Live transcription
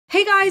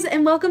Hey guys,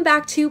 and welcome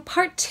back to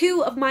part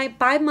 2 of my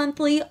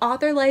bi-monthly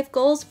author life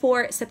goals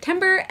for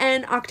September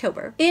and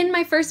October. In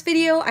my first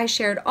video, I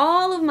shared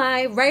all of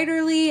my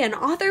writerly and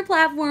author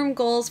platform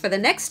goals for the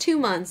next 2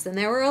 months, and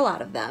there were a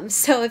lot of them.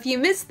 So if you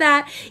missed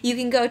that, you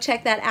can go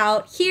check that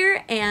out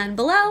here and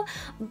below.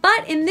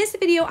 But in this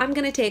video, I'm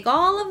going to take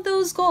all of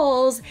those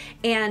goals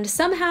and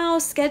somehow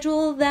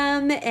schedule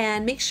them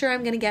and make sure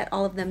I'm going to get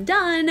all of them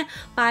done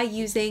by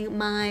using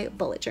my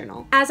bullet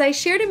journal. As I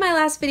shared in my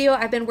last video,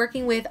 I've been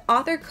working with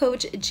author coach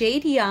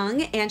Jade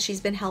Young, and she's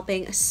been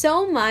helping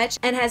so much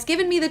and has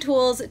given me the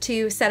tools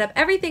to set up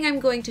everything I'm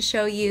going to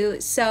show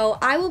you. So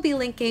I will be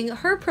linking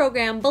her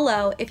program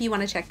below if you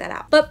want to check that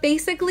out. But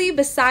basically,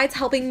 besides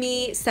helping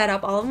me set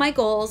up all of my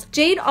goals,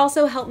 Jade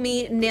also helped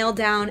me nail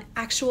down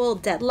actual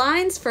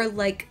deadlines for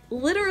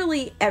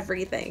literally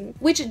everything,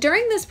 which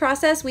during this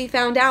process we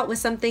found out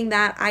was something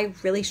that I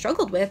really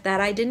struggled with,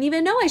 that I didn't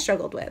even know I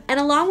struggled with. And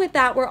along with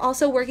that, we're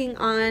also working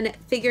on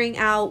figuring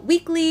out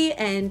weekly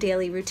and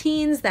daily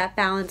routines that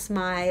balance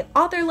my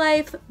author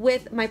life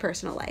with my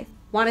personal life.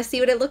 Want to see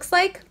what it looks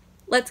like?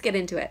 Let's get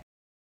into it.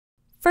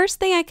 First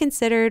thing I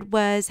considered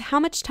was how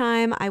much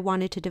time I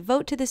wanted to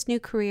devote to this new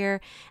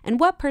career and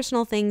what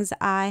personal things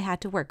I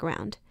had to work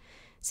around.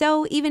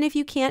 So even if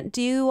you can't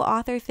do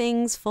author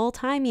things full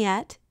time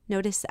yet,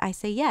 notice I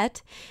say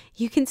yet,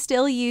 you can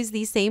still use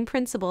these same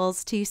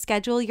principles to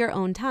schedule your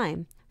own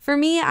time. For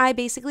me, I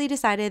basically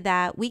decided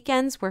that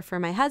weekends were for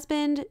my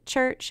husband,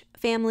 church,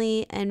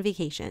 family, and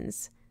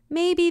vacations.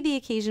 Maybe the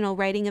occasional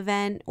writing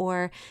event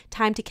or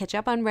time to catch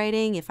up on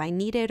writing if I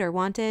needed or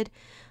wanted,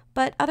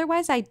 but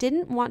otherwise I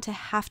didn't want to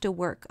have to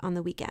work on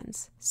the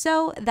weekends.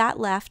 So that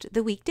left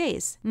the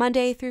weekdays,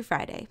 Monday through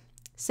Friday.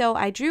 So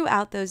I drew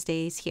out those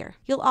days here.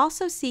 You'll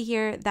also see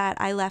here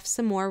that I left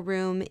some more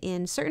room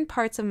in certain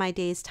parts of my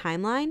day's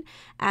timeline,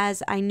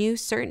 as I knew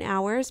certain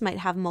hours might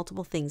have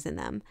multiple things in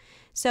them.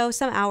 So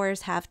some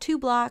hours have 2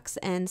 blocks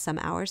and some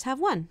hours have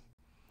 1.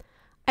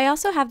 I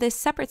also have this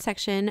separate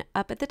section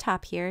up at the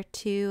top here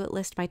to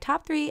list my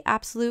top 3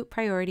 absolute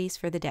priorities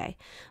for the day,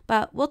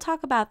 but we'll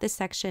talk about this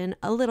section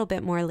a little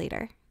bit more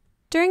later.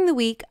 During the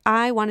week,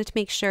 I wanted to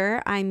make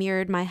sure I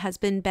mirrored my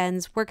husband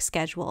Ben's work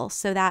schedule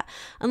so that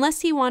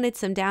unless he wanted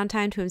some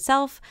downtime to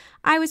himself,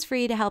 I was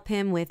free to help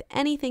him with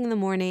anything in the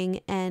morning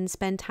and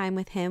spend time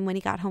with him when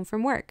he got home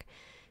from work.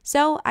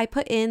 So I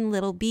put in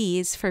little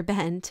B's for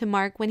Ben to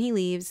mark when he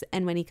leaves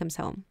and when he comes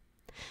home.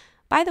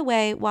 By the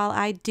way, while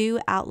I do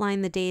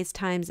outline the days,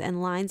 times,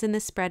 and lines in the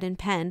spread in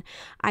pen,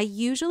 I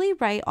usually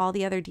write all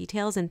the other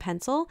details in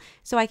pencil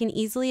so I can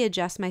easily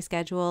adjust my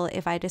schedule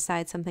if I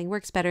decide something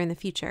works better in the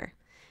future.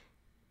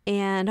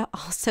 And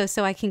also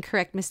so I can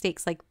correct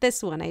mistakes like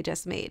this one I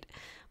just made.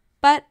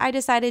 But I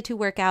decided to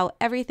work out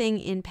everything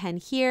in pen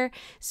here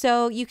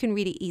so you can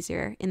read it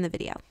easier in the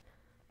video.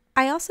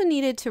 I also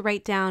needed to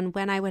write down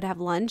when I would have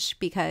lunch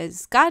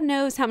because God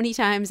knows how many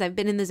times I've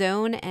been in the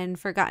zone and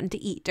forgotten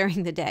to eat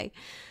during the day.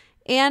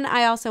 And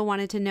I also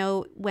wanted to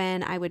know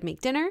when I would make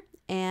dinner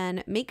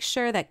and make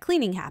sure that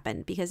cleaning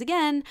happened because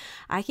again,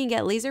 I can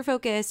get laser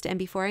focused and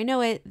before I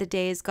know it, the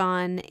day is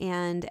gone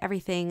and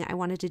everything I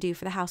wanted to do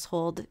for the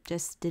household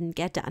just didn't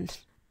get done.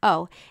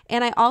 Oh,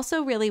 and I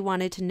also really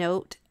wanted to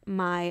note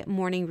my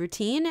morning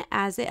routine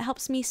as it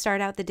helps me start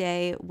out the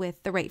day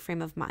with the right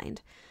frame of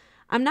mind.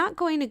 I'm not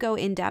going to go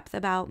in depth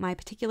about my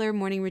particular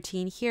morning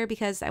routine here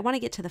because I want to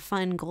get to the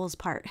fun goals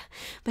part.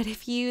 But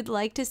if you'd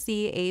like to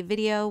see a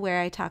video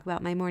where I talk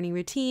about my morning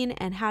routine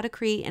and how to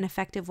create an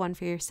effective one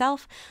for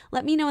yourself,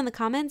 let me know in the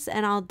comments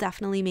and I'll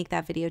definitely make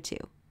that video too.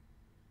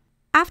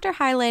 After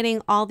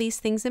highlighting all these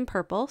things in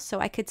purple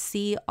so I could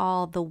see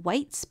all the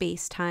white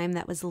space time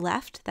that was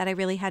left that I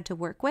really had to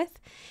work with,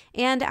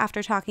 and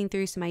after talking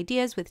through some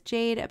ideas with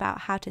Jade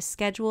about how to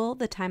schedule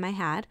the time I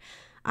had,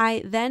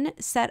 I then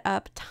set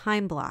up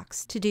time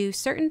blocks to do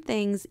certain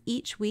things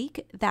each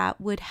week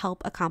that would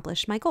help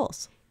accomplish my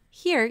goals.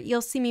 Here,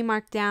 you'll see me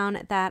mark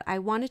down that I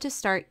wanted to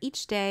start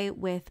each day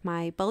with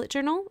my bullet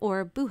journal,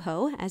 or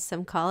booho as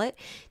some call it,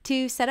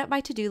 to set up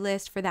my to-do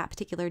list for that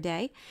particular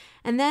day.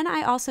 And then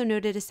I also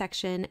noted a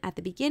section at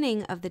the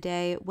beginning of the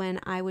day when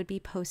I would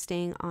be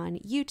posting on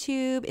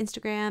YouTube,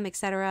 Instagram,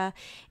 etc.,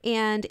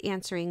 and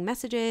answering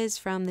messages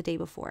from the day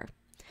before.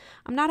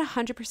 I'm not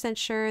 100%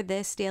 sure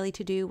this daily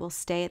to-do will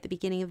stay at the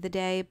beginning of the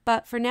day,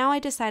 but for now I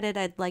decided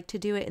I'd like to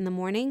do it in the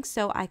morning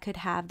so I could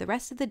have the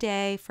rest of the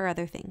day for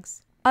other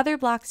things. Other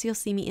blocks you'll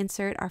see me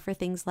insert are for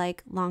things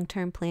like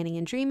long-term planning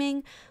and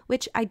dreaming,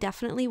 which I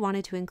definitely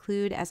wanted to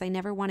include as I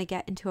never want to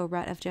get into a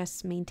rut of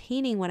just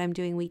maintaining what I'm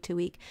doing week to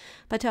week,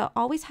 but to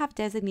always have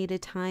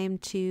designated time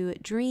to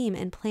dream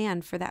and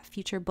plan for that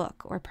future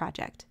book or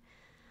project.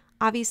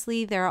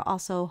 Obviously, there are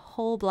also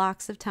whole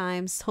blocks of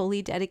time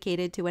solely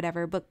dedicated to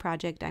whatever book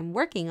project I'm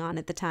working on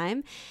at the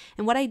time,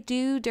 and what I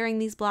do during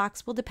these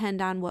blocks will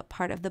depend on what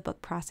part of the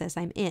book process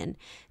I'm in.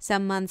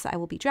 Some months I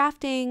will be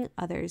drafting,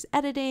 others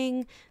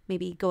editing,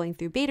 maybe going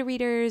through beta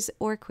readers,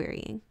 or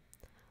querying.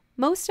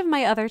 Most of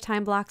my other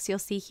time blocks you'll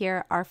see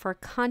here are for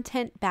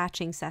content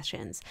batching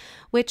sessions,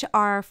 which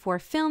are for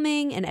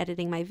filming and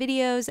editing my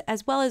videos,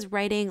 as well as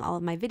writing all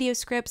of my video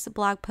scripts,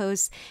 blog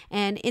posts,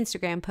 and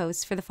Instagram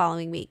posts for the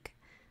following week.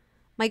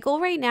 My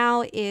goal right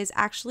now is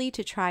actually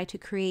to try to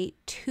create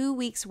 2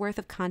 weeks worth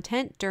of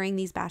content during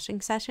these batching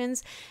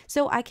sessions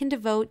so I can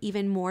devote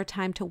even more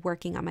time to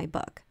working on my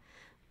book.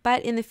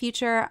 But in the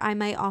future, I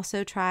might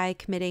also try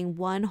committing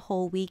 1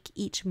 whole week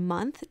each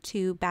month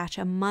to batch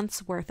a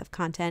month's worth of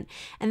content,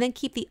 and then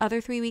keep the other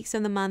 3 weeks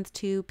of the month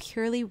to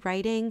purely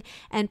writing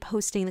and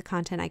posting the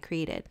content I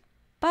created.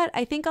 But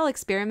I think I'll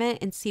experiment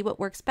and see what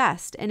works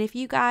best. And if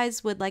you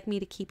guys would like me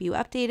to keep you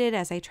updated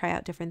as I try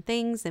out different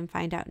things and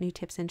find out new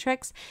tips and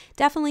tricks,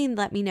 definitely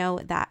let me know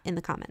that in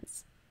the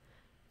comments.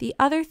 The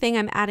other thing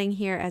I'm adding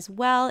here as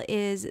well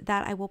is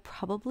that I will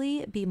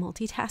probably be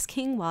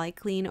multitasking while I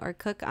clean or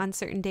cook on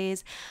certain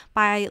days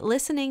by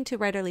listening to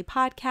writerly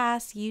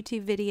podcasts,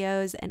 YouTube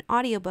videos, and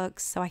audiobooks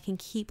so I can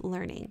keep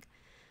learning.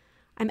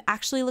 I'm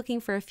actually looking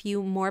for a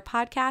few more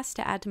podcasts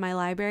to add to my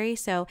library,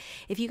 so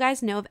if you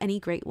guys know of any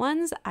great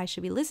ones I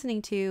should be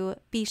listening to,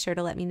 be sure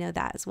to let me know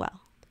that as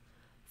well.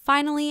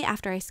 Finally,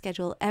 after I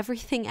schedule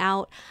everything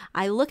out,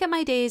 I look at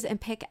my days and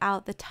pick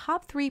out the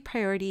top 3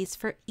 priorities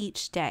for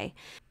each day.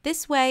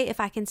 This way, if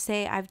I can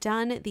say I've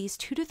done these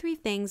 2 to 3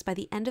 things by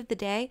the end of the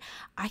day,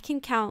 I can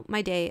count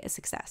my day a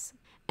success.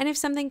 And if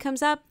something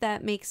comes up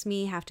that makes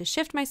me have to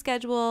shift my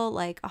schedule,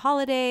 like a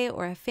holiday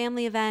or a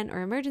family event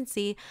or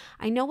emergency,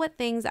 I know what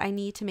things I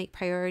need to make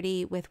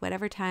priority with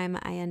whatever time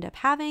I end up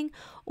having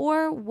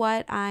or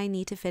what I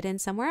need to fit in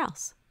somewhere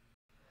else.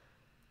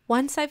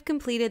 Once I've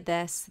completed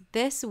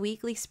this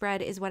weekly spread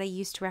is what I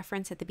use to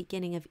reference at the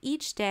beginning of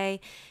each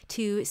day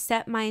to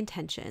set my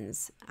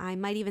intentions. I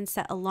might even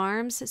set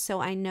alarms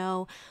so I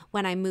know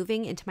when I'm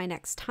moving into my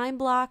next time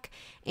block,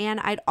 and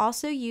I'd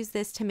also use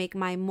this to make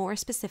my more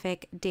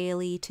specific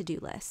daily to-do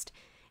list.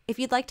 If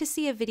you'd like to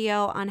see a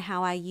video on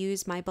how I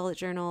use my bullet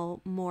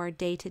journal more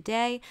day to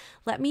day,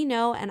 let me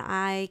know and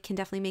I can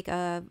definitely make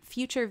a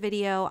future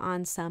video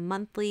on some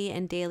monthly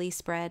and daily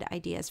spread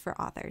ideas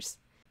for authors.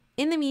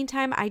 In the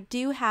meantime, I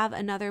do have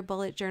another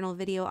bullet journal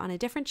video on a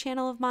different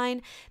channel of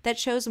mine that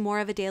shows more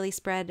of a daily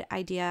spread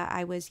idea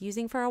I was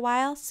using for a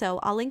while, so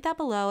I'll link that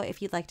below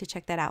if you'd like to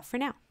check that out for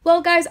now.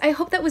 Well guys, I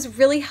hope that was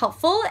really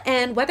helpful,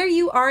 and whether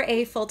you are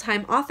a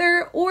full-time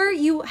author or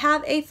you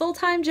have a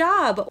full-time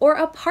job or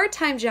a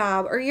part-time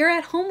job or you're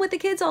at home with the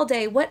kids all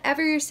day,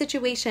 whatever your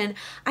situation,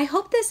 I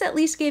hope this at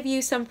least gave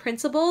you some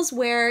principles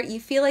where you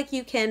feel like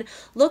you can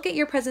look at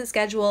your present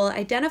schedule,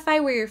 identify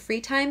where your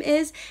free time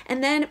is,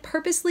 and then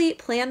purposely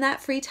plan that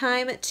free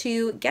time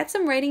to get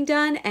some writing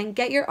done and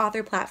get your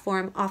author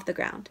platform off the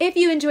ground. If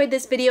you enjoyed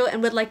this video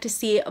and would like to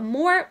see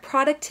more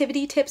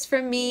productivity tips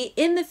from me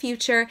in the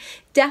future,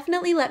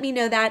 definitely let me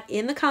know that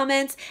in the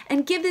comments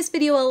and give this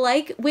video a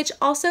like, which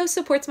also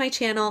supports my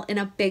channel in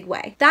a big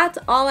way. That's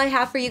all I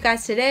have for you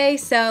guys today,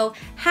 so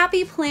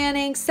happy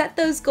planning, set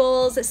those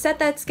goals, set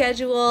that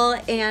schedule,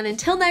 and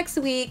until next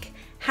week,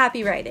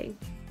 happy writing.